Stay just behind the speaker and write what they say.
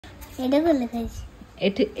एटा को लिखाई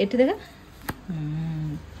एठी देखा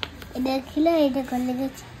देखिला एटा को लिखाई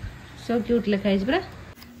सो क्यूट लिखाई परा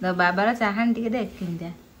दो बाबार चाहान टिके देख किंता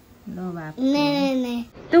लो बाप नहीं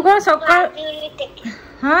तू कौन सकाळ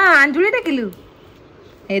हां अंजुली देखिलु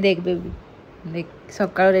ए देख बेबी देख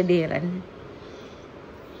सकाळ रेडी हैला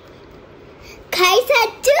खाई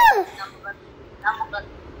सच्चू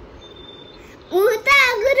उता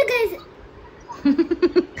अगर खाई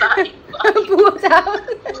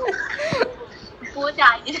पूजा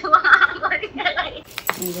आई तो वहां कर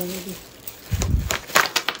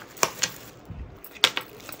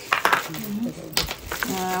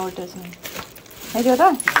हां ओटे से है जो तो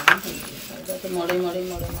मोड़े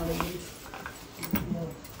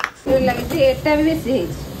से लगे जे एटा भी बेसी है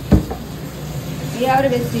ये और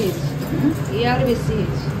बेसी है ये और बेसी है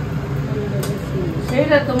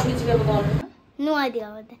सेटा तुम किछ के बताओ नो आइडिया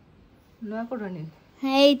बता नुआ कोडनी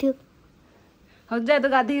है इठु हो जा तो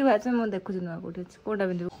गाधी भाछ म देखु नुआ कोठे कोडा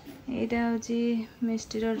बिंदु एटा होची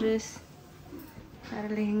मिस्टी रो ड्रेस तार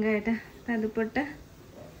लेहंगा एटा ता दुपट्टा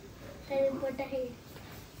है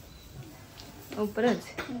ऊपर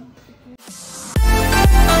আছে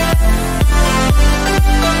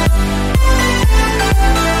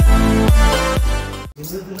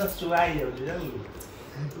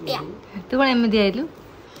तू कौन एमती आइलु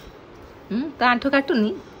तो आंठू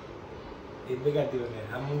काटुनी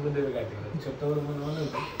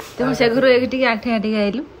तुम से घर एक आठे आठे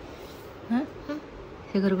आइलु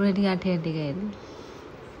से घर को आठे आठे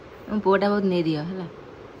आइलु पुआटा बहुत नहीं दियो है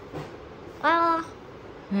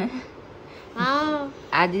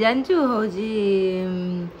आज जानचु हो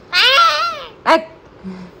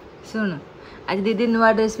सुन आज दीदी नुआ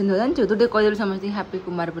ड्रेस पिंधो जानचु तू कह देलु समस्त हैप्पी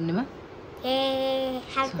कुमार पूर्णिमा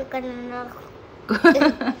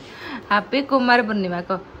हैप्पी कुमार पूर्णिमा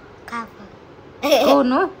को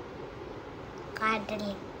कोनु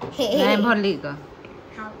नहीं भली को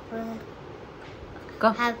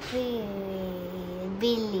हैप्पी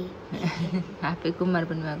बिल्ली हैप्पी कुमार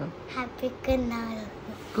पूर्णिमा को हैप्पी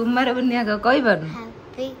कुमार पूर्णिमा को कोई बार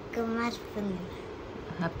happy Kumar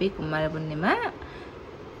Purnima happy Kumar Purnima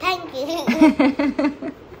thank you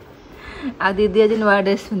आ दीदी आज नुआ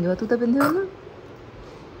ड्रेस पिंधियो तू तो पिंधियो ना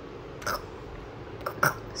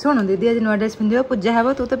सुन दीदी आज नुआ ड्रेस पिंधियो पूजा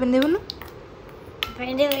हेबो तू तो पिंधियो ना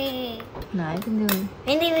पिंधिबी नहीं पिंधियो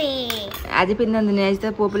पिंधिबी आज पिंधंदिनी आज तो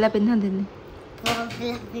पो पिला पिंधंदिनी पो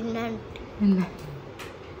पिला पिंधन ना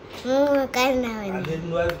मु करना है आज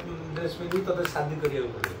नुआ ड्रेस पिंधी तो शादी करियो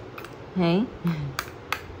हैं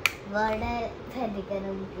बड़ा शादी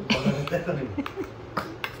करूं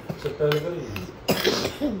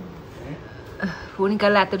पुणी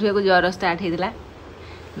कल रात को ज्वर स्टार्ट होता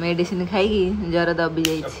मेडिसिन खाई ज्वर दबी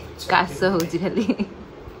जा काश हो खाली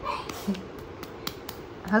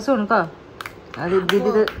हाँ शुण कह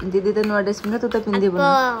दीदी तो नुआ ड्रेस पिंध तू तो पिंधबु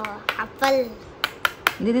एप्पल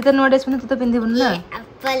दीदी तो नुआ ड्रेस पिंध तू तो पिंधबु ना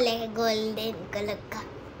एप्पल है गोल्डन कलर का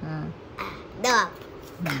हां दो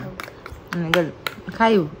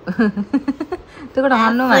खायु तू कौन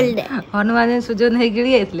हनुमान सुजन है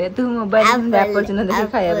गिड़ी आइले तू मोबाइल में अपॉर्चुनिटी देखि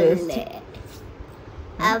खाया बेस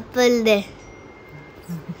एप्पल दे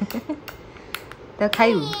तो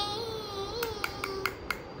खायु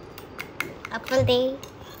एप्पल दे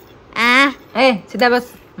ए सीधा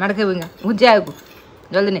बस मार के बुंगा भुजिया को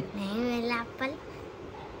जल्दी ने नहीं मेरा एप्पल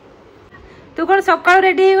तू कौन सकाळ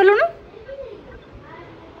रेडी हो गलु न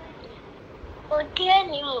उठिए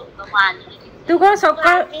नी भगवान तू कौन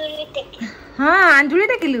सकाळ हां अंजुली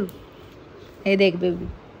देखिलु ए देख बेबी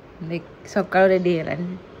देख सकाळ रेडी हैला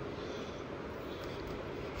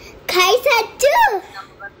खाई सच्चू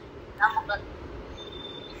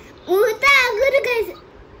उता अगर खाई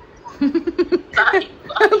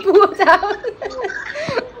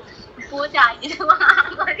पूजा आई तो वहां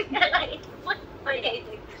कर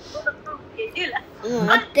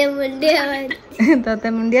तते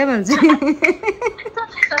मुंडिया मरजी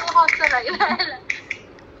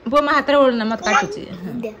वो मैं हाथ ओढ़ना मत काटुची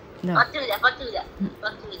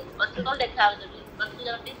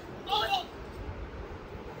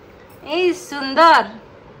ए सुंदर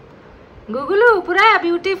गुगलू पूरा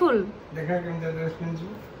ब्यूटीफुल देखा केमते ड्रेस पिंधु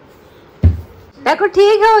देखो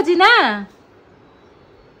ठीक हो जी ना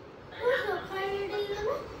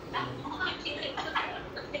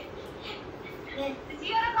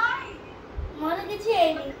मोर किछि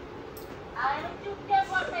एनी आरो चुपचाप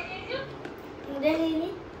बसै जेजु मुदे हेनी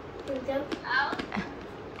चुपचाप आओ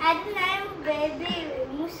आज नाइ बेबी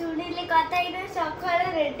मु सुनिले कथा इने सखर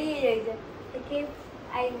रेडी हो जाय देखे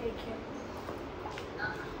आई देखे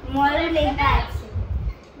मोर लेका अछि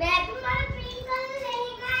बैग मोर पिंक कलर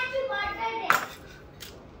लेका अछि बर्थडे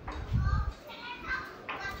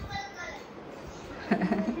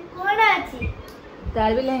कोना अछि तार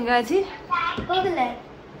भी लहंगा अछि को कलर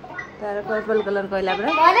तार पर्पल कलर कहला परा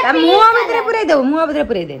ता मुंह भीतर पुरै दो मुंह भीतर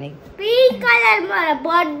पुरै दे नहीं पिंक कलर मोर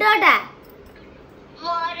बड्डोटा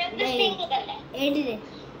मोर पिंक कलर एडी रे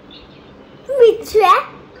मिछुआ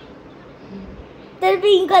तेरे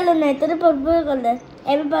पिंक कलर नहीं तेरे पर्पल कलर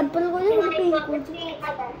एबे पर्पल को पिंक को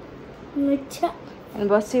मिछा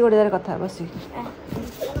बसी गोटे जरा कथा बसी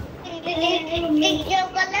पिंक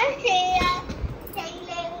कलर से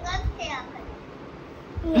लेंगा से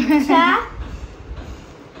मिछा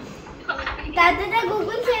दादा ना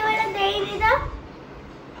गूगल से वाला दे दी तो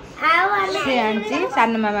आओ वाला से आंची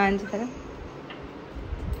सान मामा आंची तर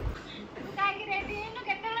काकी रेडी है ना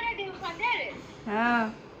केते रेडी हो संध्या रे हां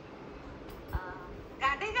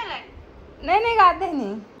गाड़ी चले नहीं गाधे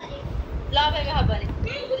नहीं लाभ है हबनी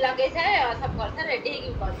लगे छै सब करता रेडी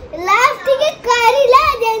है कर लास्ट के करिला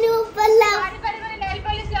जेनु ऊपर ला पारी नेल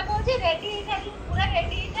पॉलिश लगो छी रेडी है पूरा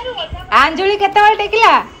रेडी है आंजुली केते बार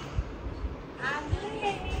टेकिला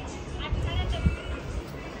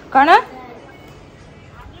कौन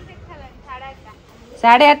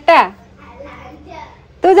 8:30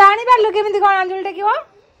 तू जानी पारलु केमिति कोन अंजुल टेकिबो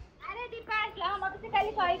अरे दीपा आसला हम तो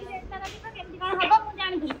काली कहि कि देता ना दीपा केमिति कोन हबो मु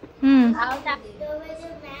जानि आउ ता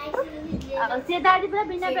से दादी पूरा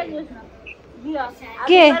बिना पेलियोस ना जियो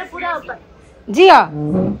के पूरा ऊपर जियो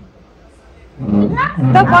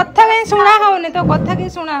तो कथा कहीं सुना होने तो कथा कहीं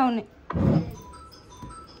सुना होने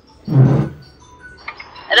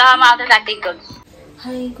राम आउट काटिंग कर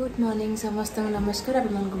हाय गुड मॉर्निंग समस्त नमस्कार आप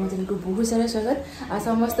मन को बहुत सारा स्वागत आ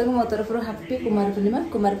समस्त को मो तरफ हैप्पी कुमार पूर्णिमा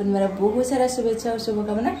बहुत सारा शुभेच्छा और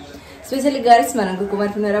शुभकामना स्पेशली गर्ल्स मान को कुमार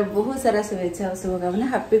पूर्णिमा बहुत सारा शुभेच्छा और शुभकामना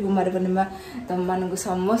हैप्पी कुमार पूर्णिमा तुम मान को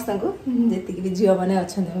समस्त को जी भी झील मैंने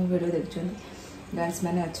अच्छा वीडियो देखुं गर्ल्स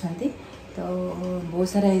मैंने अच्छा तो बहुत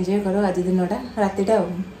सारा एंजॉय करो आज दिनटा रातिटा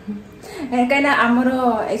कहीं आमर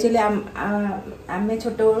एक्चुअली आम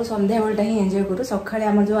छोट बड़ू संध्या बेलटा ही एंजॉय करूँ सकाଳେ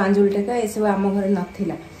आम जो आंजुल टेका ये सब आम घर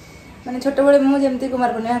नाला माने छोट बड़े मुझे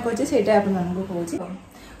कुमार पूर्णिमा करते कहूँ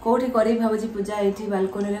कौटी करी भावी पूजा ये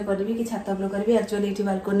बालकोनी में करी कि छात पर करी एक्चुअली ये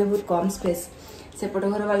बालकोनी बहुत कम स्पेस सेपट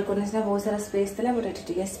घर बालकोनी से बहुत सारा स्पेस था बट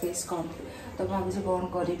ये स्पेस कम तो भावी कौन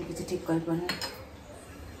करी किसी ठीक कर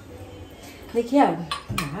देखिए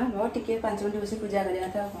हाँ टे 5 मिनट बस पूजा करवा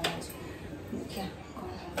था कौन देखिए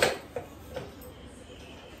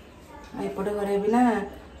एपट घरे भी ना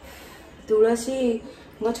तुलसी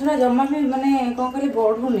गछटा जमा भी माने कौन कह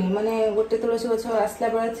बढ़ुनी माने गोटे तुलसी गछ आसला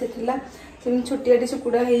बेला से थिला से छोटियाटी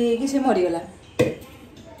सुकुड़ा से मरीगला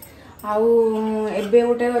आउ एबे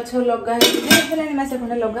गोटे गछ लगा मसे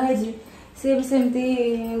खंडे लगाई सी भी सेमती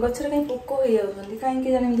गचर कहीं पोक हो जाती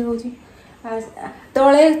कहीं जाने हो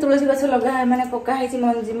तले तुलसी गछ लगा मैंने पकाई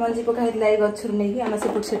मंजी मंजी पकाई गचर नहीं आम से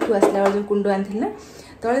आसला जो कुंड आनी ना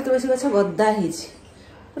तले तुलसी गछ गदा है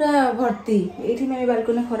पूरा भर्ती ये मैं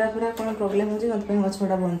बालकोनी खरा खरा कौन प्रोब्लेम हो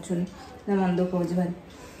गछटा बंचुनी ना मन दुख हो भारी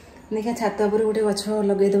देखिए छात पर गोटे गछ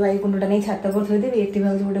लगेदेवा ये कुंडा नहीं छात पर थोदेवी ये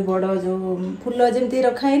भाव गोटे बड़ जो फुल जमी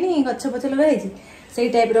रखाएनि गछ पछ लगाई से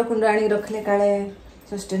टाइप कुंड आनी रखले काले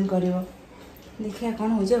सस्टेन कर देखिए कौन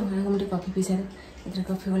हो गोटे कफी पी सारे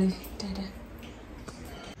कफी गली टाटा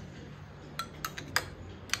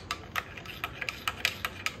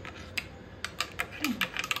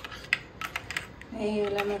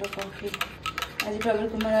ये मोर कफी आज प्रबल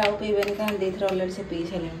कुमार आउ पीबेनि कहाँ दी थर अलरेडी से पी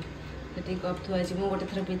सारे से कप थुआ मुझे गोटे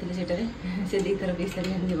थर पी से दी थर पी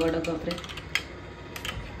सारे बड़ कप्रे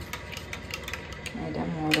यहाँ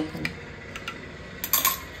मोर खाली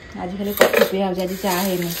आज खाली कफी पी आज चा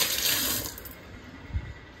है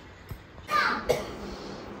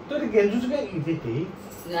तोर गेंजुस का इथे थे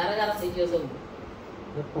गारा गारा सही जो सब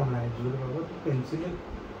ये कौन है जो बाबा तू पेंसिल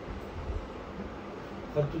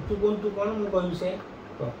तब तू कौन मु कहू से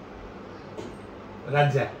को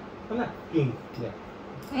राजा है ना किंग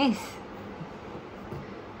यस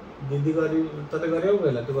दीदी करी तते करे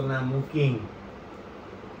कहला तू नाम मु किंग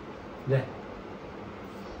जा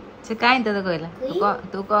से काई तो कहला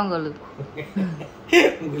तू कौन गलु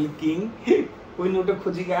बोल किंग कोई नोटे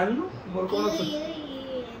खोजी के आनु मोर कोन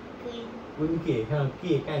उनके हां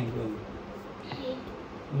के काई कोन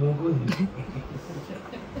मु कोन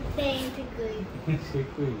से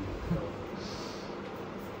कोई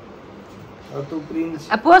और तू प्रिंस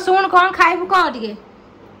अपो सुन कौन खाइबु कह टिके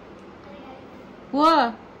वो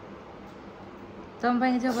तुम ପାଇଁ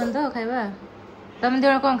କିଛି ହବନି ତ ଖାଇବା ତମେ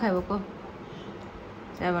ଦିନ କଣ ଖାଇବ କହ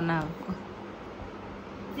ଚା ବନାଅ କହ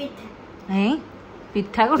पिठा हैं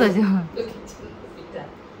पिठा कोड ଅଛି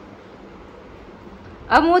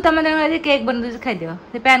अब ମୁଁ ତମେ ଦିନ ଆଜି କେକ୍ ବନେଇ ଦେଉଛି ଖାଇ ଦିଅ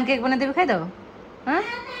ସେ ପ୍ୟାନ୍ କେକ୍ ବନେଇ ଦେବି ଖାଇ ଦବ हां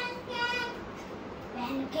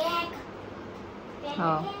पैनकेक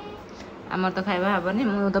हां आमर तो खाइबा हेनी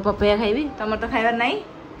मु तो पपैया खाइबी तुम तो खाइबार नहीं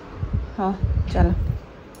हाँ चल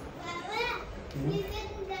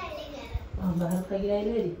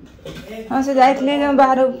हाँ से जाइए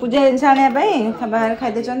बाहर पूजा जिन आने बाहर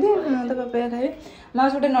खाई मुझे तो पपैया खाइबी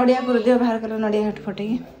माउस गोटे नड़िया कर दियो बाहर कल नड़िया हेठ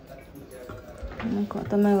फटेगी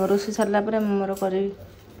तुम रोषे सारा मोर करी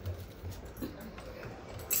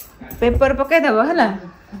पेपर पकईदेव है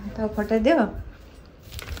तो फटे दियो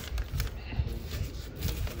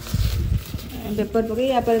पेपर पकई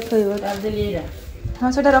या थोब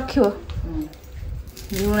हाँ से रख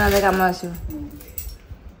लुणा काम आस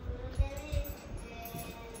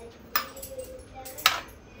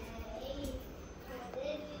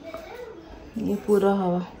ये पूरा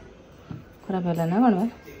हवा खराब है ना कौन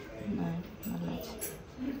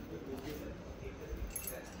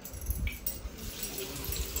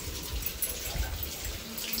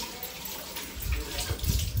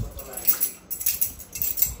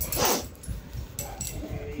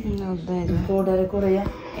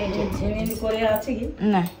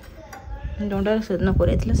ना डंडा सेदिन कर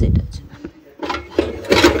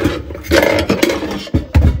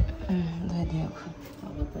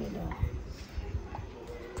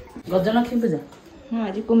गजलक्ष्मी पूजा हाँ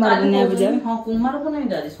आज कुमार पूर्णिमा पूजा हाँ कुमार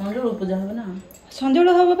पूर्णिमा संजोड़ पूजा हे ना संजोड़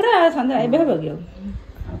हम पूरा संध्या ए हम कि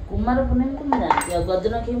कुमार पूर्णिमा को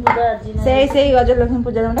गजलक्ष्मी पूजा आज से गजलक्ष्मी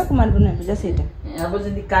पूजा जोटा कुमार पूर्णिमा पूजा से अब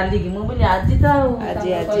जल्दी काली की मु बोली आज तो आज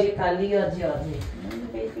काली आज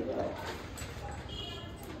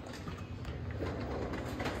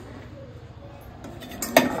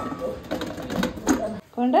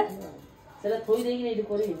कौनटा सेला थोई देगी नहीं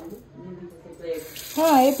करी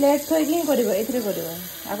हाँ ये प्लेट थोड़ी कर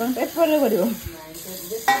पेपर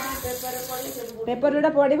पेपर जोटा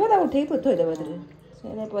पड़ो तो उठे थोदेव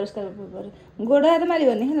परिष्कार पेपर गोड़ हाथ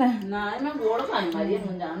मारनी है ना मैं गोड़ काई मारी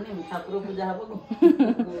मु जाननी ठाकुर पूजा हबो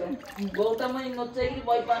गोड़ तो मैं नचै कि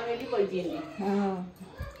बई पानी ली बई दिए हां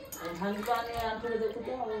हम पानी आंखरे देखु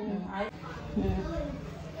तो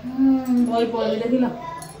बई पड़ी देखिला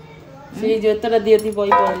से जोतरा दियती बई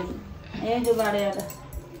पड़ी ए जो बाड़े आटा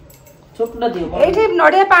छोटला दियो एठी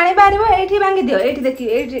नडिया पानी बाहरिबो एठी भांगी दियो एठी देखि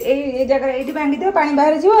एठी ए जगह एठी भांगी दियो पानी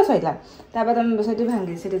बाहर जीवो सइला ताबा तुम सेठी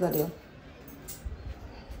भांगी सेठी करियो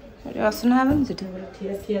सेठी असना हबन सेठी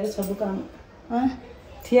ठिया ठिया सब काम हां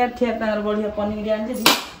ठिया ठिया तार बढ़िया पनीर आनजे दी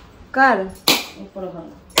कार ऊपर घर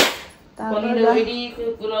पनीर रेडी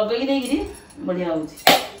लगई देगी बढ़िया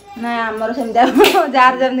होची ना हमर सेमदा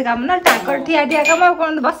जार जमनी काम ना टाकर ठिया ठिया काम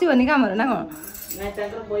कोन बसिबनी काम ना कोन ना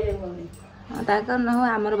टाकर बइया होनी हाँ ताकर न हो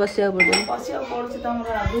आमर बसिया पड़ो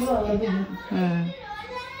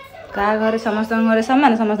क्या घर समस्त घर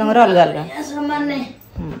सामान समस्त घर अलग अलग सामान नहीं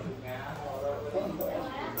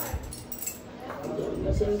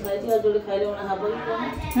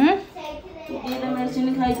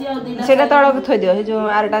सेटा तलक थोई दियो जो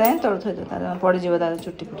आरटा जाए तल थोई दियो पड़ जाव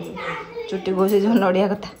चुट्टी फुटी चुट्टी घोषे जो नड़िया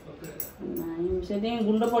कथा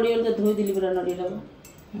गुंड पड़ धोई दिली पूरा नड़िया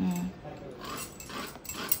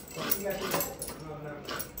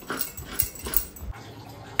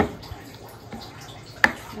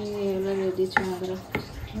रेडी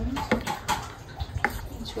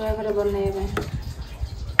छुआ घर बनइबे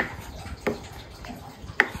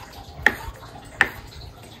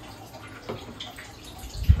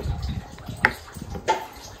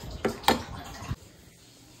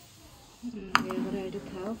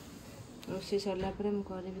थाओ रोषे सरला पूरा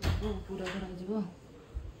घर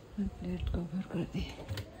प्लेट कवर कर दे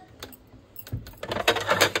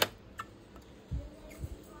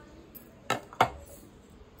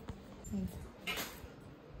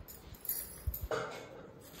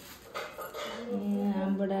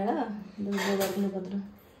आंब डाल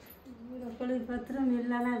बरकोली पत्र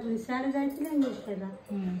मिलला साढ़े जाइए मिलता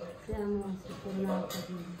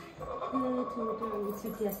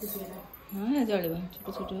हाँ चलो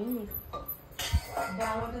छोट छोट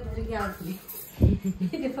धरिकी आउली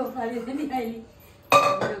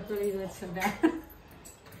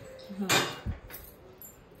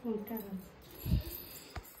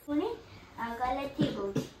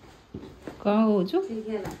कौन कौच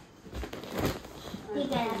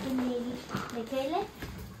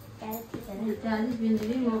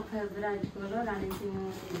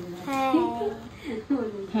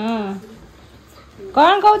हाँ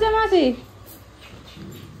कौन कौच मासी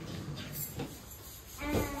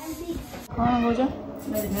कौन कौच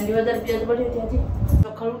मेहंदी बाजार पियाज पड़ी थी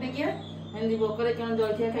सकाळू टिकिया मेहंदी बकरे कौन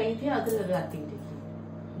जलखिया खाई थी आधे रात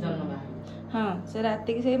जन्म हाँ से रात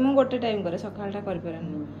की से मु गोटे टाइम करे सकाळटा कर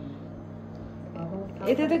परनी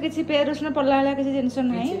एते तो किसी पे रसुन पड़ला वाला किसी जिंस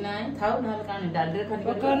नाही किछि नाही थाउ ना कानी डाल रे खानी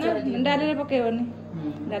पकाना डाल रे पकेबनी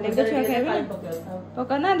डाल रे छुआ खाइबे पकाओ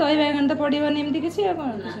पका ना दही बाइगण तो पड़ीबनी एमती किसी आ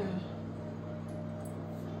कोन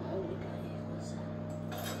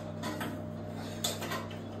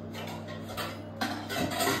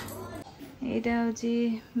एटा होची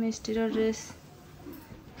मिस्टी रो ड्रेस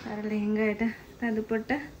तार लेहेंगा एटा ता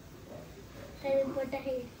दुपट्टा है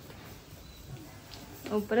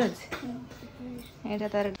ऊपर अछि एटा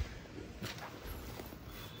तार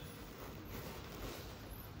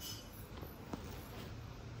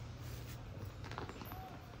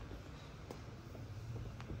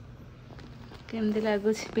केमती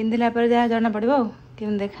लगुच पिंधिला पर जहाँ जना पड़ो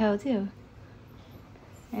केम देखा होची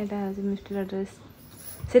एटा होची मिस्टर ड्रेस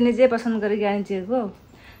से निजे पसंद करके आनी को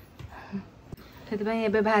से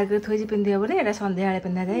एबे बाहर कर थोई पिंधि बोले एटा संध्या बेले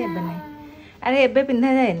पिंधा जाए एबे नहीं अरे एबे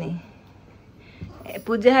पिंधा जाए नहीं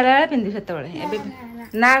पूजा हला बेले पिंधि सेते बेले एबे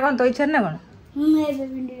ना कोन तो इच्छा ना कोन एबे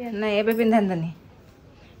पिंधि नहीं एबे पिंधांतनी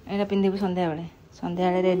एटा पिंधिबु संध्या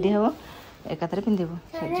बेले रेडी हो एकाथरे पिंधिबु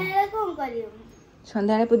संध्या कोन करियो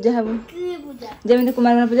संध्या पूजा हबु की पूजा जमी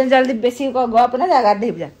कुमार पूजा जल्दी बेसी गप ना जा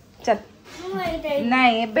गाधे पूजा चल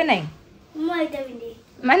नहीं एबे नहीं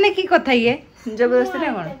माने की कथा ये जबरदस्ती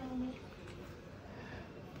ना कोन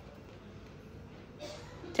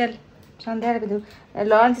चल संध्या पिंधु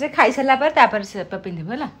लंच रे खाई सला पर तापर से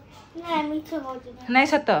पिंधिबु हला नहीं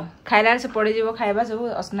सत खाइला से पड़ी जीवो खाइबा सब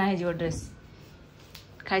असना हे जीवो ड्रेस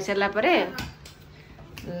खाई सला परे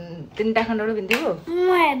 3टा खंड पिंधिबु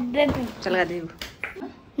चल गाधेबु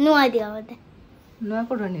नुआ दिया बता नुआ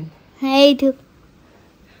कोठनी हेइथु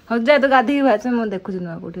हो जा तो गाधी भाछ म देखु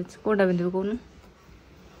नुआ कोठे कोटा बिंदु कोन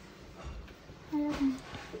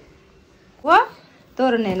वो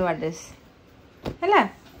तोर ने नुआ ड्रेस हैला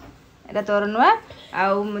एटा तोर नुआ आ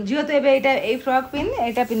जियो तो एबे एटा ए फ्रॉक पिन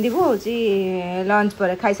एटा पिंदिबो होची लंच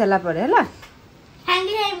पर खाई सला पर हैला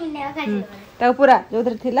भांगी है मिने खाई ता पूरा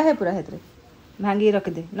जोधर थिला है पूरा हेतरे भांगी रख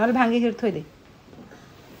दे नल भांगी हिर थोई दे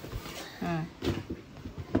हां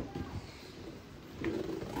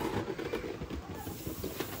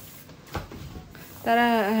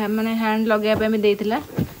तारा माने हैंड लगे पे में देइतिला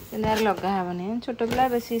सेनार लगा हबने छोट पिला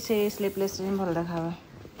बेसी से स्लीपलेस रे भल देखाबा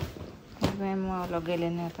मैं मो लगे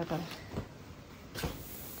लेने आता कर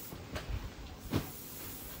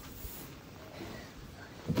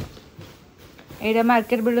एडा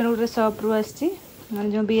मार्केट बिल्डर उरे शॉप रु आछि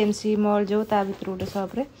माने जो बीएमसी मॉल जो ता भीतर उरे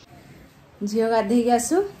शॉप रे जियो गाधी के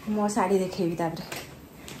आसु मो साड़ी देखेबी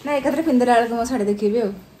तापर ना एकत्र पिंदरा वाला मो साड़ी देखेबी हो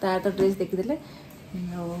तार तो ड्रेस देखि देले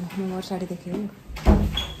मोर साड़ी देखेबी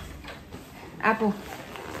आपो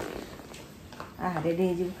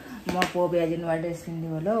रेडी मो पो भी आज नुआ ड्रेस पिंधि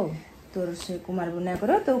बोलो तोर से कुमार पूर्णिमा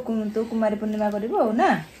करो तो कुमारी पूर्णिमा करिवो ना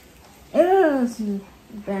ए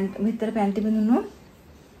पैंट भीतर पैंट पिंधुनु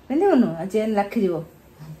पिंधिबुनु चेन रखि दिबो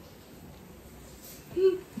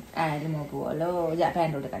आले मो बोलो जा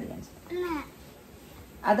पैंट उठे काढी आंस ना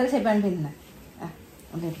आदर से पैंट पिंधना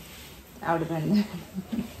उठे आउट पैंट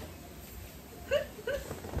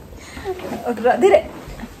ओकरा धीरे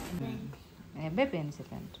एबे पेन से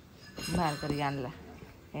पैंट बाहर कर आनला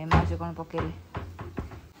ए मासे कोन पकेले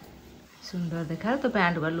सुंदर देखा तो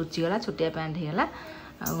पैंट बड़ लुचि गला छोटिया पैंट हे गला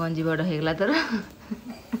आ गंजी बड़ हे गला तोर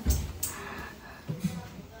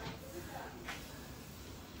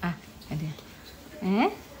आ ए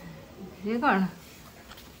ये कोन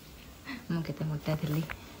मु केते मोटा थली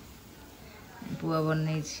बुआ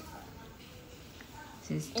बनई छी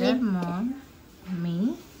सिस्टर मॉम मी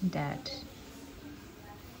डैड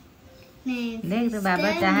देख तो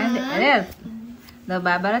बाबा चाहन अरे तो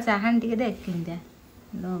बाबा चाहन टिके देख किंजा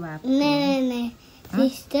लो बाप नहीं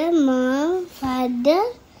सिस्टर मॉम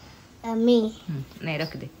फादर मी नहीं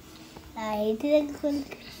रख दे एठी देख खोल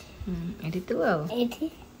एठी तू आओ एठी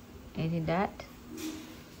डैड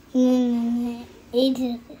नहीं एठी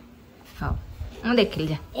हां मु देख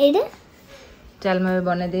जा एडा चल मैं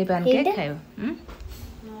बने दे पैनकेक खाइबो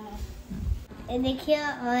ए देखियो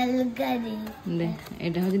अलगा दे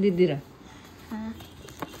एटा हो दीदी रा हां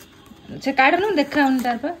अच्छा काढ न देखा उन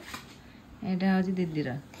तार पर एटा हो दीदी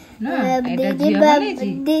रा ना एटा जियो बने छी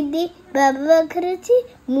दीदी बाबा खरे छी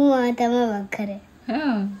मु आता बाबा खरे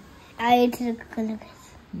हां आ एठी कलर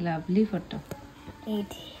लवली फोटो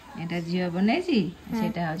एठी एटा जियो बने छी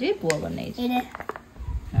सेटा हो पुआ बने छी एडा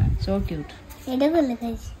हां सो क्यूट एडा कलर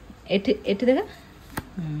खाई एठी एठी देखा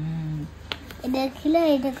एडा खिला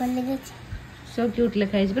एडा कलर छी सो क्यूट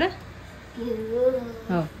लिखा है बरा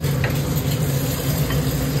हां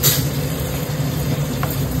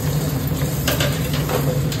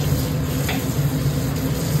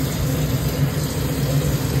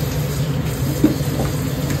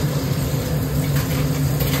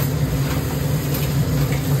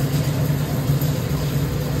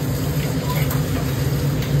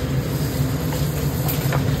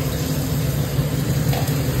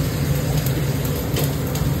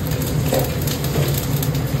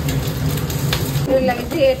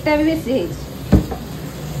एटा भी बेसी है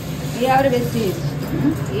ये आउर बेसी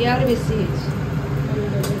है ये आउर बेसी है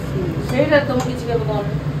ସେଇଟା ତମ କିଛି କେବେ କଣ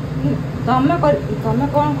ତମେ ତମେ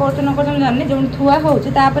କ'ଣ କରୁଛ ନ କରୁଛ ମୁଁ ଜାଣିନି ଯେଉଁଠି ଥୁଆ ହେଉଛି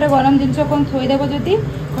ତାପରେ ଗରମ ଜିନିଷ କ'ଣ ଥୋଇଦେବ ଯଦି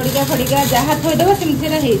ଖଡ଼ିକା ଫଡ଼ିକା ଯାହା ଥୋଇଦେବ ସେମିତି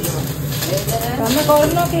ସେଇଟା ହେଇଯିବ ତମେ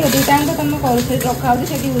କରୁନ କିଏ ଦୁଇଟାଙ୍କ ତମେ କରୁଛ ସେଠି ରଖା ହେଉଛି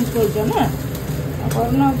ସେଠି ୟୁଜ୍ କରୁଛ ନା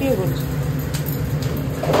କରୁନ କିଏ କରୁଛ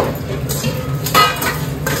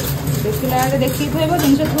ଦେଖିଲା ବେଳେ ଦେଖିକି ଥୋଇବ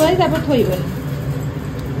ଜିନିଷ ଥୁଆ ହେଇଛି ତାପରେ ଥୋଇବନି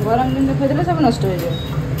ଗରମ ଜିନିଷ ଥୋଇଦେଲେ ସବୁ ନଷ୍ଟ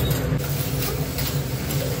ହେଇଯିବ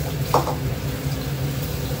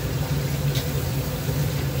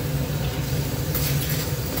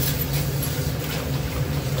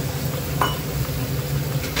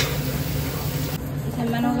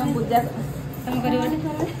पूजा तुम कर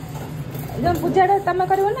पूजा तुम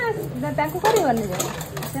कर करनी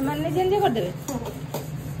से निजे निजे करदे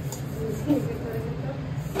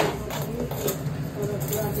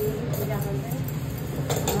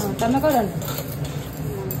तुम कर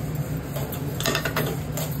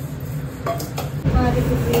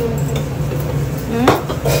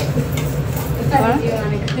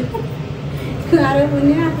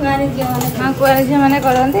हाँ कुआरी झील मैंने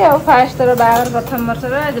करती आ फास्ट थर बाहर प्रथम वर्ष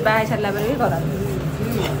बाहा सारा पर भी करती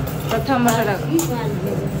प्रथम वर्ष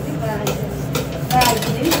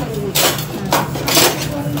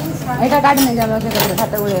यहाँ काटी नहीं जाए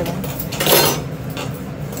हाथ गुड़े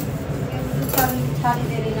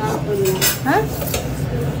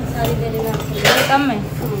तमें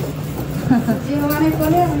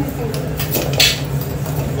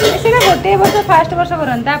गोटे वर्ष फास्ट वर्ष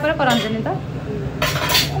करते करते तो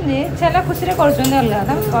इच्छा खुशी कर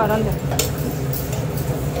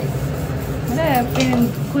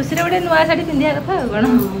खुशी गोटे नुआ शाढ़ी पिंधा कथा कौन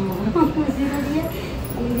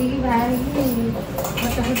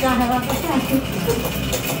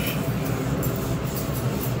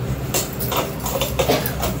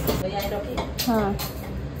हाँ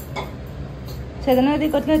से दिन यदि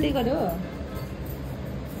कर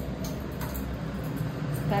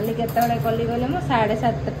काली केतबे कली गले मो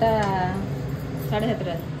 7:30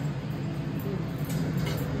 7:30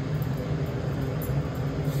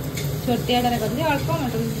 छोटिया कर अल्प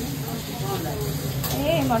मटन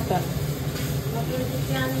ए मटन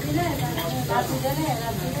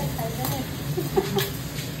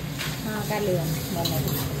हाँ काली बना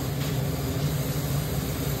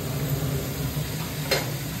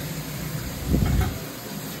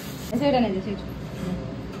ସେଇଟା ନେଇଯା ସେଇଠୁ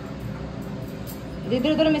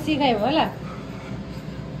ଦିଦିର ତୋର ମିଶିକି ଖାଇବ ହେଲା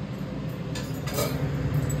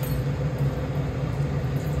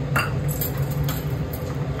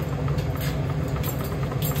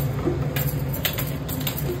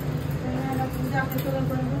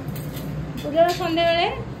ପୂଜା ସନ୍ଧ୍ୟାବେଳେ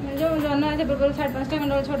ଯେଉଁ ଜହ୍ନ ଆସେ ପୂର୍ବରୁ 5:30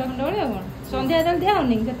 ଖଣ୍ଡେ 6ଟା ଖଣ୍ଡେ ବେଳେ ଆଉ କ'ଣ ସନ୍ଧ୍ୟା ଯେତେବେଳେ ଦିଆ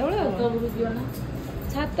ହେଉନି ସେତେବେଳେ ଆଉ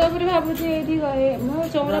ଛାତ ଉପରେ ଭାବୁଛି ଏଇଠି ମୁଁ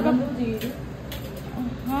ଚଉରା ପାଖକୁ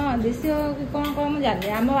हाँ देश कौन कौन मुझे जानी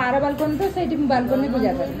आम आर बालकनी तो से बालकनी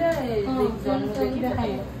पूजा कर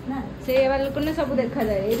से बालकनी सब देखा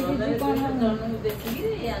जाए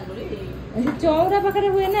चौरा पाखे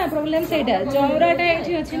हुए ना प्रोब्लेम से चौराटा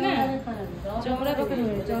ये अच्छी ना चौरा पाखे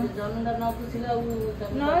हुए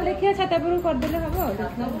न देखिए छातापुर करदे हम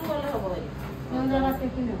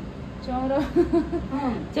चौरा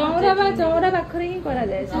चौरा चौरा पाखे ही करा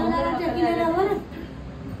जाए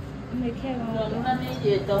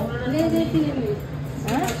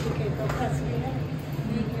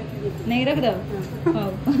नहीं रख दो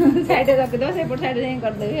साइड रख दो से साइड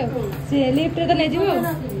कर देबी से लिफ्ट तो नहीं जीव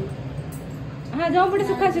हाँ जो पटे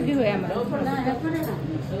सुखा सुखी हुए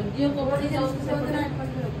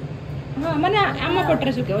हाँ माने आम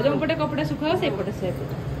पटे सुखे जो पटे कपड़ा सुखाओ से पटे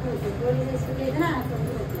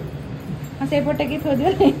हाँ से पटे की थोड़ी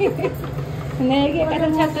नहीं कि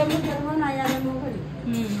छात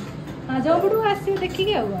हाँ जो पटू आस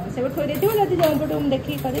देखिए से थोड़ी देती जब जो पटू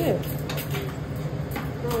देखिए करेंगे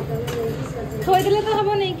थोदेले तो हम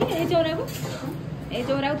नहीं कि चौरा को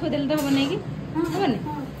थोदेले तो हम नहीं कि हेनी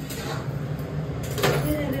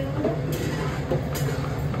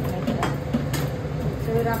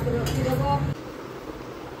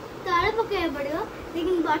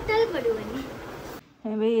लेकिन बटल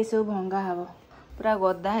पड़ोनी ये सब भंगा हम पूरा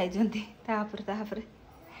गदा होती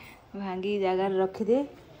भांगी जगार रखिदे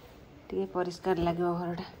टे परिष्कार लगे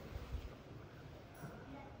घरटा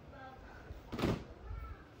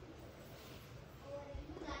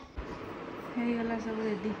गला सब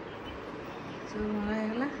रेडी सब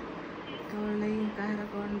भंगा तो लगी कहार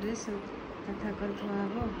कौन ड्रेस सब कथा कर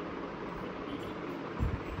थुआब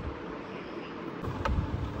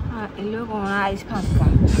हाँ एलो कौन आइस फांका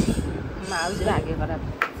माउस आगे खराब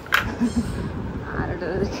आर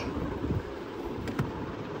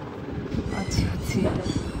ଅଛି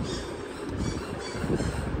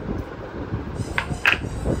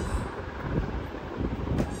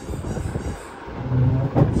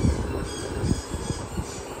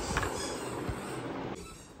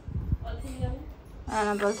ଆଣ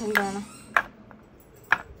ପଲିଥିନ୍ ଆଣ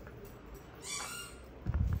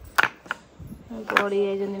ପଡ଼ି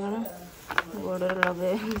ଯାଇଛନ୍ତି କ'ଣ ଗୋଡ଼ରେ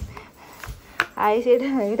ଲଗେଇ ଆଇ ସେଇଟା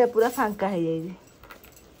ଏଇଟା ପୁରା ଫାଙ୍କା ହେଇଯାଇଛି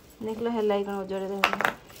ଦେଖିଲ ହେଲା କ'ଣ ଓଜରେ ଗୋଟେ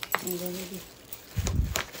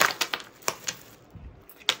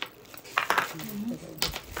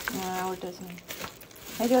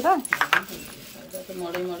ହେଇଯିବ ତ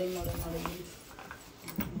ମଡ଼େଇ ମଡ଼େଇ ମଡ଼େଇ ମଡ଼େଇ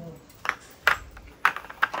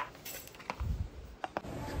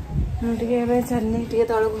ମୁଁ ଟିକେ ଏବେ ଚାଲିନି ଟିକେ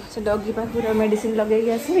ତଳକୁ ସେ ଡଗି ପାଖରୁ ମେଡ଼ିସିନ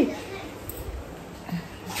ଲଗେଇକି ଆସିବି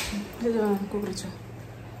କୁକୁରଛ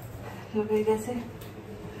ଲଗେଇକି ଆସେ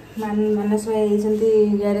ମାନସ ଭାଇ ହେଇଛନ୍ତି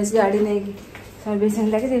ଗ୍ୟାରେଜ ଗାଡ଼ି ନେଇକି ସର୍ଭିସିଂ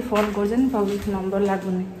ଲାଗି ସେ ଫୋନ୍ କରୁଛନ୍ତି ନମ୍ବର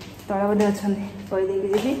ଲାଗୁନି ତଳ ବୋଧେ ଅଛନ୍ତି କହିଦେଇକି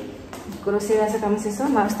ଯିବି ରୋଷେଇବାସ କାମ ଶେଷ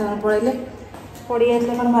ମାଉସୀ ତମର ପଳେଇଲେ ପଡ଼ି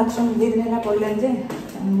ଯାଇଥିଲେ କ'ଣ ବାଥରୁମ୍ 2 ଦିନ ହେଲା ପଡ଼ିଲାନି ଯେ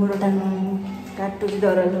ଗୋଡ଼ଟା କାଟୁଛି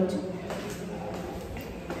ଡର ହେଉଛି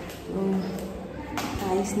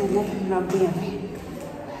ଆଇସ୍ ନେଲେ ଲଗେଇବା ପାଇଁ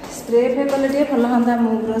ସ୍ପ୍ରେ ଫ୍ରେ କଲେ ଟିକେ ଭଲ ହୁଅନ୍ତା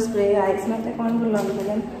ମୁଭ୍ର ସ୍ପ୍ରେ ଆଇସ୍ ମୋତେ କ'ଣ ଭଲ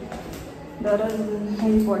ଲଗେଇଦେଲେନି ଡର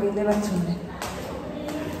ହେଇ ପଡ଼ିଲେ ବାଥରୁମ୍ରେ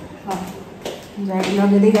ହଁ ଯାଇକି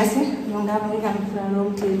ଲଗେଇ ଦେଇକି ଆସେ ଲଙ୍ଗା ଭଙ୍ଗି କାମ ପୁରା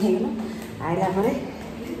ରୁମ୍ କ୍ଲିନ୍ ହେଇଗଲା ଆଇଲା ପରେ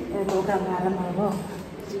କେଉଁ କାମ ଆରମ୍ଭ ହେବ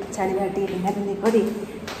ଛାଡ଼ିବା ଟିକେ ପିନ୍ଧା ପିନ୍ଧି କରି